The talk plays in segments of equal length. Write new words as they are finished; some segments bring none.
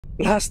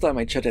Last time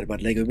I chatted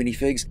about LEGO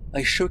minifigs,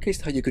 I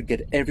showcased how you could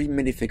get every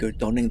minifigure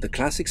donning the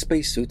classic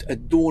spacesuit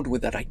adorned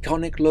with that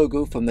iconic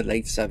logo from the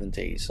late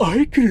 70s.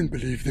 I couldn't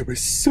believe there were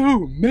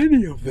so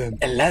many of them.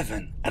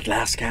 11 at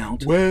last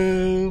count.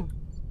 Well,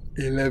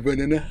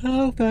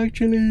 11.5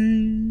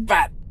 actually.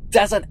 But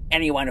doesn't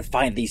anyone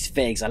find these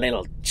figs a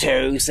little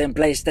too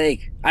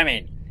simplistic? I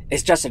mean,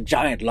 it's just a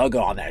giant logo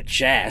on their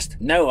chest,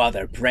 no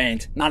other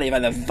print, not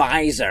even the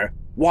visor.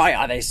 Why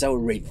are they so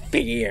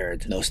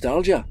revered?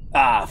 Nostalgia.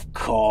 Of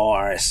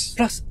course.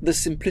 Plus, the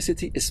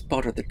simplicity is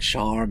part of the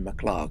charm,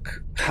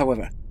 McCluck.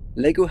 However,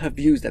 LEGO have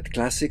used that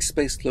classic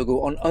space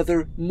logo on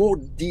other, more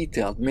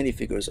detailed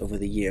minifigures over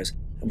the years,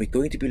 and we're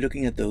going to be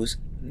looking at those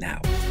now.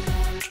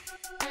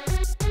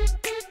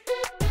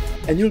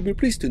 And you'll be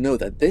pleased to know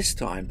that this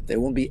time there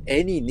won't be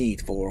any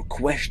need for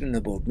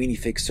questionable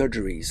minifig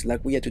surgeries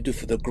like we had to do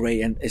for the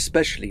grey and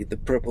especially the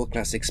purple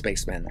classic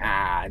spaceman.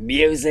 Ah,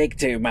 music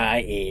to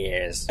my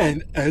ears.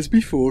 And as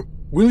before,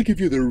 we'll give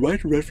you the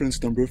right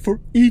reference number for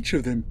each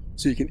of them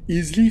so you can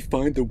easily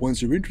find the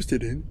ones you're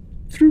interested in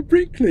through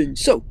Brinkling.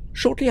 So,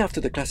 shortly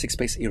after the classic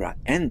space era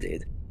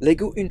ended,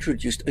 LEGO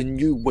introduced a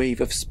new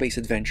wave of space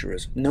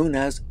adventurers known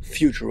as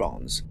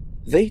Futurons.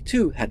 They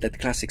too had that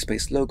classic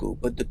space logo,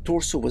 but the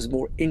torso was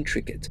more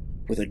intricate,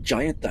 with a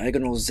giant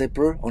diagonal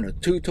zipper on a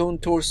two-tone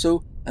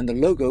torso and the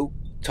logo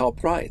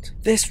top right.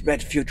 This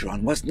red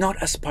Futuron was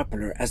not as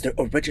popular as the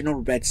original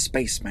red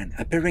spaceman,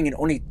 appearing in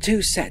only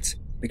 2 sets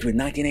between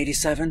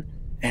 1987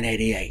 and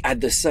 88.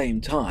 At the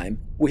same time,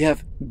 we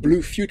have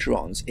blue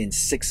Futurons in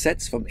 6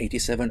 sets from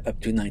 87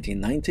 up to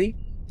 1990,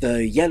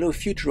 the yellow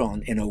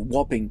Futuron in a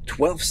whopping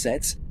 12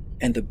 sets,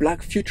 and the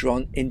black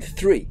Futuron in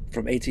 3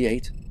 from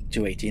 88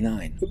 to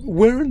 89.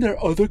 Weren't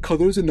there other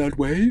colors in that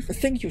wave? I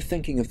think you're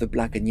thinking of the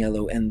black and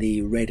yellow and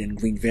the red and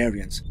green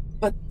variants,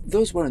 but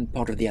those weren't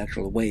part of the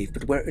actual wave,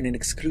 but were in an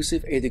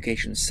exclusive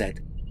education set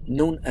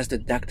known as the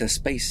Dacta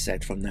Space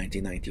Set from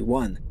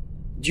 1991.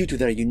 Due to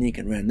their unique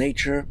and rare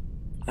nature,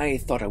 I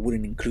thought I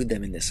wouldn't include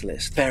them in this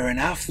list. Fair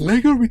enough.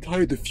 LEGO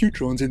retired the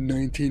Futurons in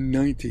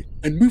 1990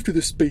 and moved to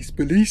the Space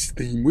Police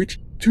theme, which,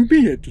 to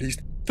me at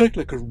least, felt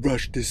like a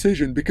rushed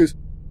decision because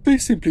they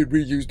simply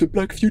reused the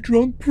black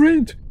Futuron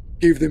print,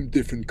 gave them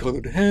different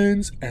colored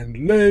hands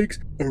and legs,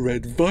 a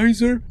red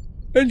visor,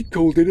 and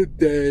called it a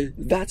day.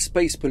 That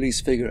Space Police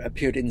figure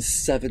appeared in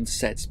 7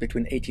 sets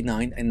between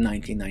 89 and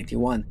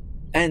 1991.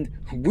 And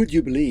would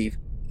you believe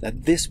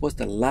that this was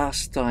the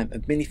last time a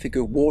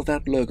minifigure wore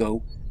that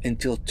logo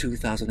until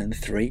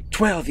 2003?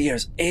 12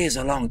 years is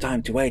a long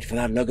time to wait for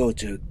that logo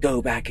to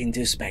go back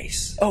into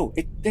space. Oh,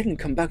 it didn't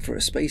come back for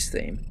a space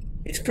theme.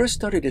 It first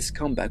started its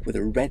comeback with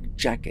a red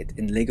jacket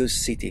in LEGO's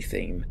City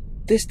theme.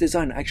 This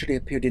design actually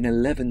appeared in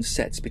 11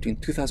 sets between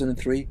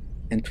 2003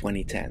 and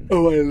 2010.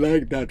 Oh, I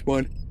like that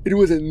one. It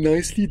was a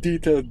nicely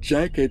detailed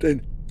jacket,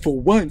 and for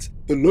once,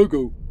 the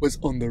logo was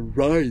on the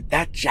right.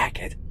 That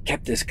jacket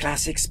kept this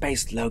classic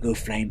space logo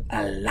flame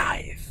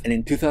alive. And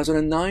in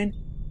 2009,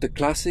 the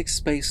classic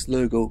space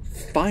logo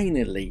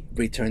finally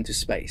returned to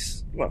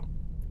space. Well,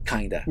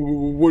 kinda.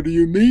 What do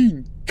you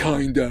mean,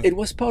 kinda? It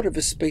was part of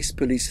a Space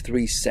Police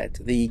 3 set,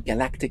 the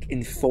Galactic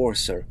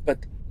Enforcer,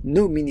 but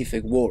no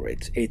minifig wore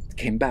it. It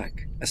came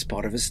back as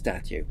part of a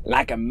statue.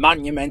 Like a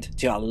monument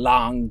to a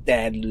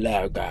long-dead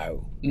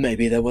logo.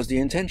 Maybe that was the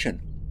intention.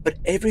 But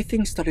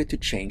everything started to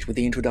change with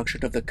the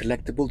introduction of the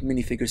collectible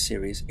minifigure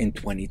series in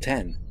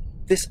 2010.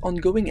 This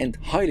ongoing and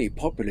highly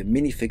popular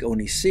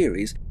minifig-only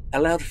series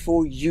allowed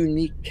for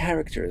unique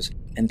characters,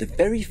 and the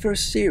very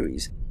first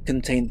series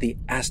contained the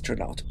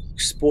astronaut who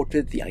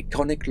sported the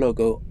iconic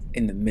logo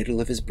in the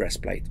middle of his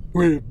breastplate.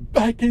 We're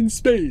back in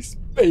space,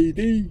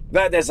 baby!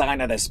 The design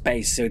of the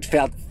spacesuit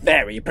felt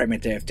very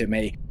primitive to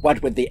me,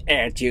 what with the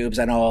air tubes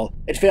and all.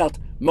 It felt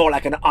more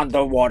like an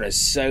underwater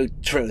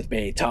suit, truth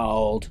be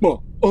told.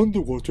 Well,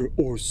 underwater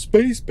or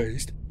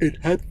space-based, it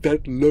had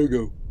that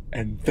logo,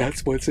 and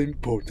that's what's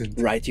important.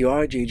 Right you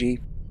are, Gigi.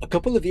 A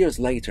couple of years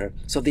later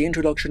saw the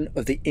introduction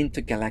of the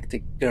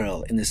Intergalactic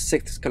Girl in the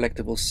 6th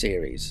collectible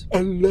series.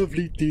 A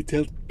lovely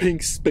detailed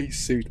pink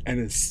spacesuit and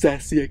a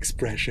sassy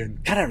expression.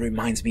 Kinda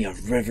reminds me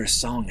of River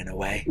Song in a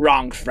way.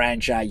 Wrong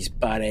franchise,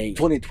 buddy.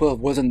 2012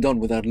 wasn't done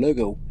with that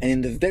logo, and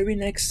in the very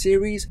next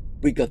series,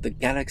 we got the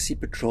Galaxy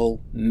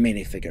Patrol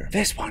minifigure.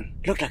 This one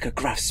looked like a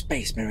Graf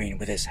Space Marine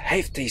with his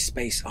hefty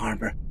space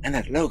armor and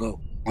that logo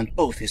on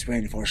both his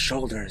reinforced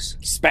shoulders.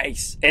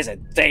 Space is a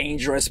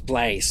dangerous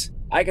place.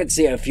 I could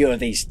see a few of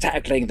these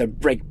tackling the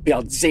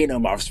brick-built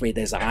xenomorphs we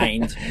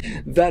designed.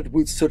 That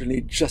would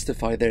certainly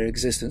justify their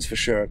existence for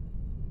sure.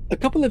 A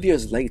couple of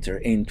years later,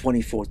 in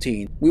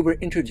 2014, we were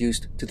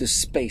introduced to the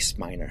Space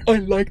Miner. I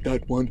like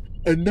that one.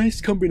 A nice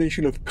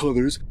combination of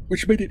colors,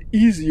 which made it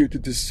easier to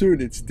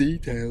discern its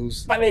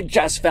details. But it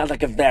just felt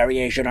like a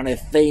variation on a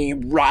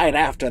theme right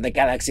after the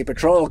Galaxy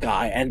Patrol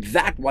guy, and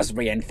that was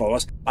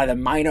reinforced by the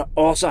Miner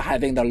also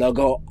having the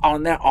logo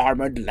on their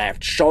armored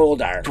left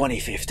shoulder.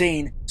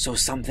 2015 saw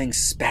something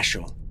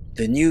special.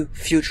 The new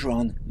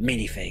Futuron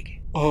minifig.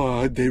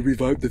 Ah, they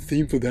revived the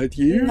theme for that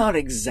year? Not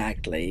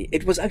exactly.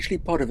 It was actually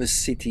part of a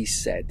city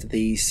set,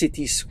 the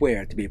City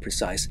Square to be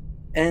precise.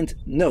 And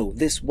no,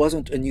 this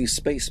wasn't a new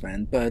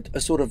spaceman, but a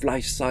sort of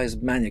life-size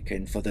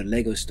mannequin for the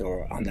Lego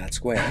store on that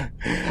square.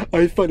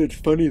 I find it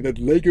funny that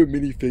Lego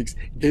minifigs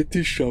get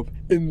to shop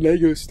in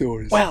Lego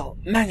stores. Well,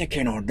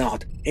 mannequin or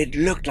not, it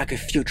looked like a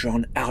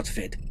Futuron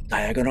outfit.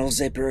 Diagonal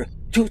zipper,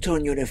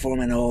 two-tone uniform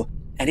and all,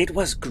 and it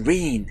was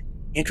green,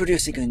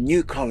 introducing a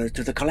new color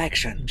to the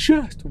collection.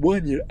 Just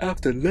 1 year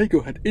after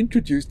Lego had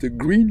introduced the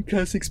green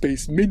classic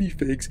space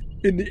minifigs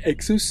in the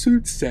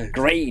exosuit set.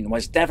 Green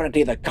was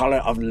definitely the color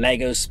of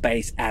Lego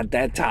space at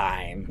that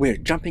time. We're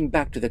jumping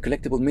back to the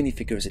collectible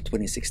minifigures in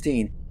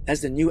 2016,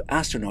 as the new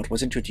astronaut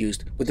was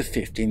introduced with the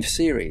 15th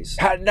series.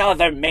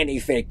 Another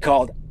minifig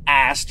called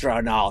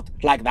Astronaut.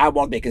 Like, that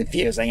won't be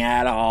confusing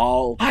at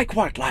all. I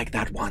quite like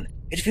that one.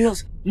 It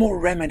feels more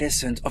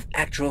reminiscent of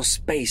actual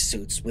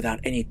spacesuits without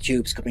any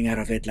tubes coming out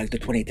of it like the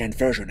 2010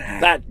 version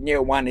had. That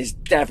new one is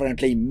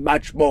definitely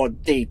much more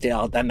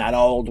detailed than that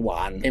old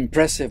one.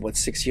 Impressive what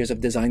 6 years of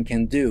design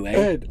can do,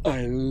 eh? And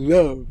I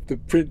love the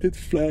printed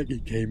flag he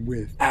came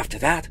with. After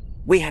that,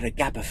 we had a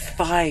gap of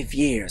 5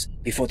 years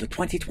before the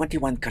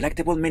 2021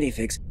 collectible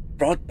minifigs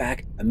brought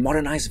back a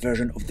modernized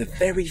version of the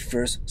very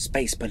first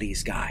Space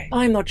Police guy.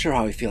 I'm not sure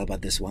how I feel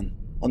about this one.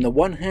 On the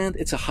one hand,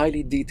 it's a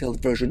highly detailed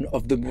version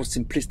of the more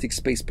simplistic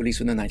Space Police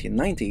from the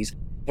 1990s,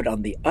 but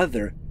on the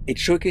other, it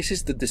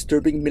showcases the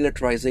disturbing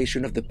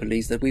militarization of the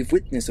police that we've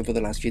witnessed over the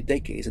last few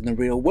decades in the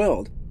real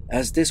world,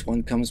 as this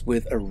one comes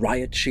with a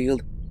riot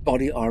shield,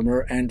 body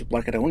armor, and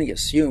what I can only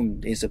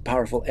assume is a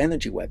powerful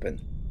energy weapon.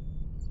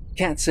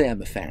 Can't say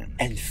I'm a fan.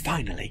 And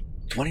finally,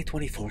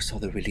 2024 saw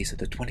the release of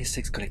the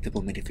 26th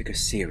collectible minifigure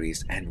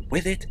series, and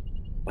with it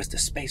was the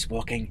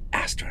spacewalking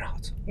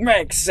astronaut.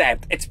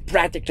 Except it's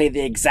practically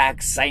the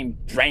exact same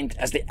print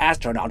as the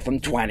astronaut from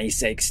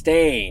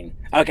 2016.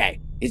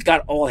 Okay, he's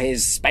got all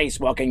his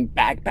spacewalking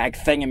backpack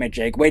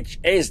thingamajig, which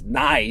is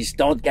nice,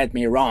 don't get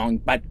me wrong,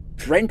 but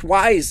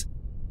print-wise,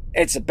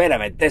 it's a bit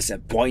of a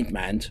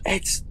disappointment.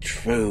 It's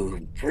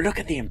true. Look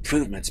at the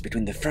improvements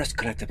between the first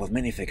collectible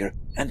minifigure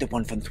and the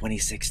one from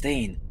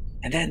 2016.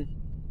 And then,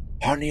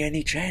 hardly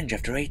any change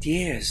after 8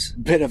 years.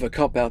 Bit of a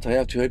cop-out, I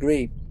have to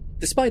agree.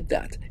 Despite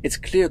that, it's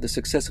clear the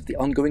success of the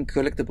ongoing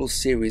collectible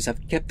series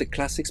have kept the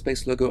classic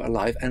space logo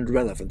alive and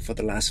relevant for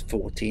the last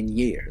 14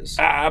 years.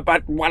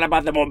 But what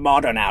about the more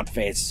modern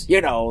outfits?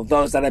 You know,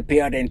 those that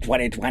appeared in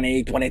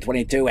 2020,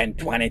 2022, and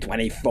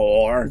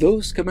 2024?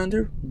 Those,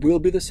 Commander, will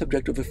be the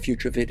subject of a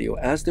future video,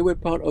 as they were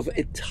part of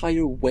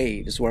entire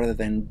waves rather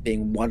than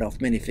being one-off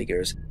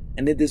minifigures,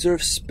 and they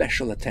deserve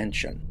special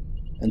attention.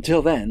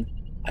 Until then,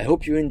 I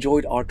hope you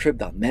enjoyed our trip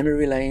down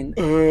memory lane.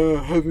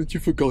 Haven't you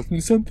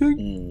forgotten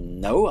something?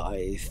 No,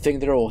 I think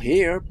they're all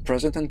here,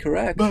 present and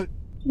correct. But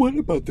what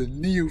about the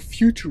new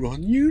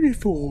Futuron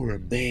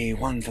uniform? The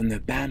one from the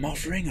BAM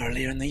offering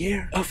earlier in the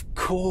year? Of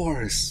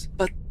course!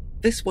 But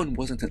this one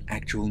wasn't an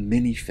actual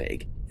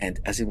minifig, and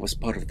as it was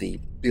part of the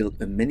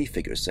Build a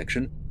Minifigure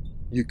section,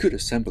 you could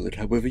assemble it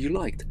however you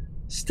liked.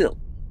 Still,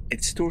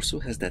 its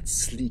torso has that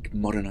sleek,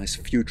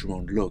 modernized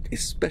Futuron look,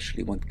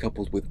 especially when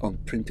coupled with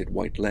unprinted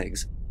white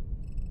legs.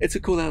 It's a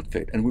cool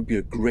outfit and would be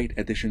a great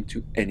addition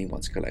to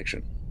anyone's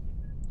collection.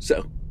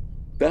 So,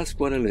 that's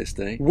quite a list,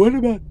 eh? What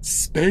about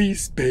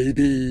space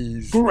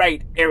babies?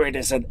 Great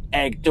iridescent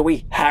egg, do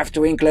we have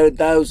to include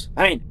those?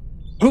 I mean,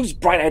 whose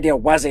bright idea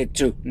was it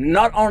to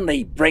not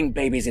only bring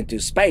babies into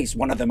space,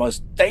 one of the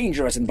most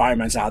dangerous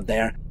environments out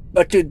there,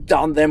 but to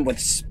don them with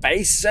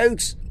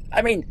spacesuits?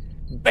 I mean,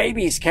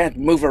 babies can't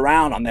move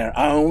around on their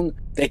own.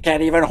 They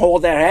can't even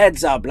hold their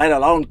heads up, let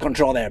alone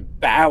control their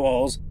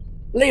bowels.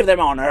 Leave them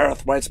on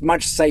Earth, where it's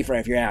much safer,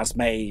 if you ask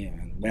me,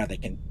 where they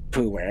can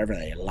poo wherever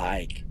they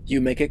like.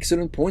 You make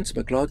excellent points,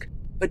 McCluck,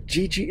 but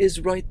Gigi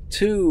is right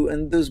too,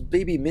 and those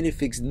baby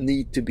minifigs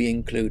need to be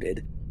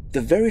included.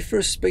 The very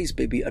first Space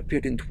Baby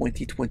appeared in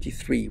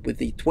 2023 with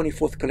the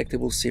 24th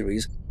collectible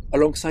series,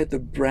 alongside the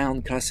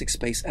brown classic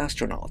space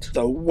astronaut.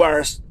 The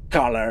worst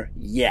color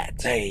yet.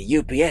 The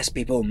UPS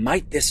people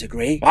might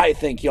disagree. I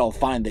think you'll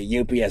find the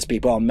UPS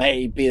people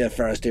may be the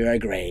first to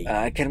agree.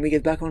 Can we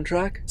get back on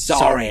track?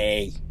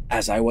 Sorry.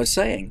 As I was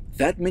saying,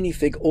 that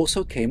minifig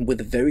also came with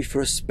the very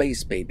first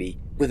Space Baby,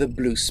 with a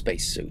blue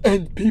spacesuit.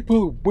 And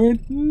people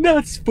went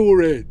nuts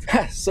for it!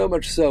 So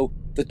much so,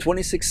 the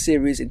 26th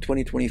series in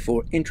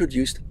 2024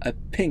 introduced a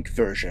pink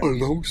version.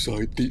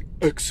 Alongside the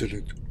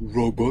excellent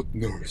robot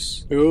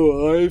nurse.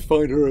 Oh, I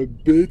find her a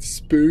bit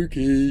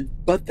spooky.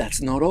 But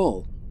that's not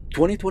all.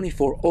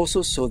 2024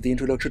 also saw the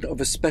introduction of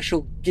a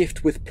special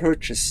gift with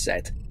purchase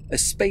set, a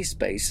space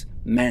base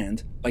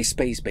manned by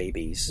space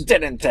babies.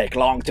 Didn't take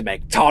long to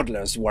make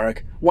toddlers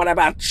work. What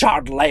about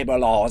child labor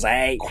laws,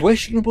 eh?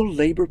 Questionable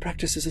labor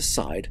practices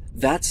aside,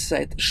 that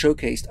set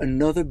showcased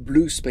another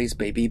blue space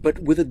baby, but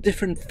with a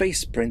different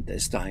face print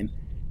this time.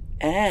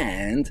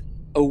 And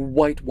a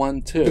white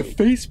one too. The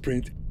face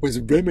print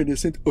was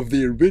reminiscent of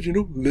the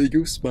original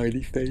Lego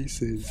smiley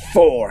faces.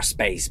 4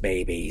 space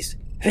babies.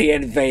 The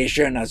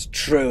invasion has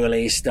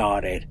truly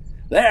started.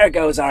 There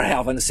goes our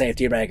health and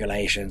safety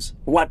regulations.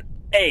 What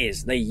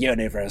is the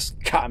universe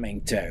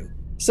coming to?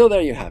 So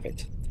there you have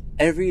it.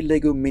 every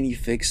LEGO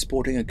minifig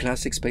sporting a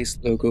classic space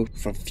logo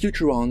from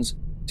Futurons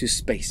to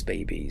space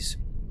babies.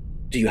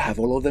 Do you have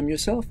all of them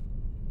yourself?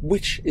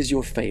 Which is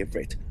your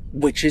favorite?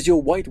 Which is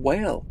your white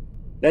whale?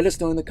 Let us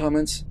know in the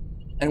comments,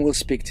 and we'll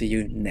speak to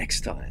you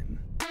next time.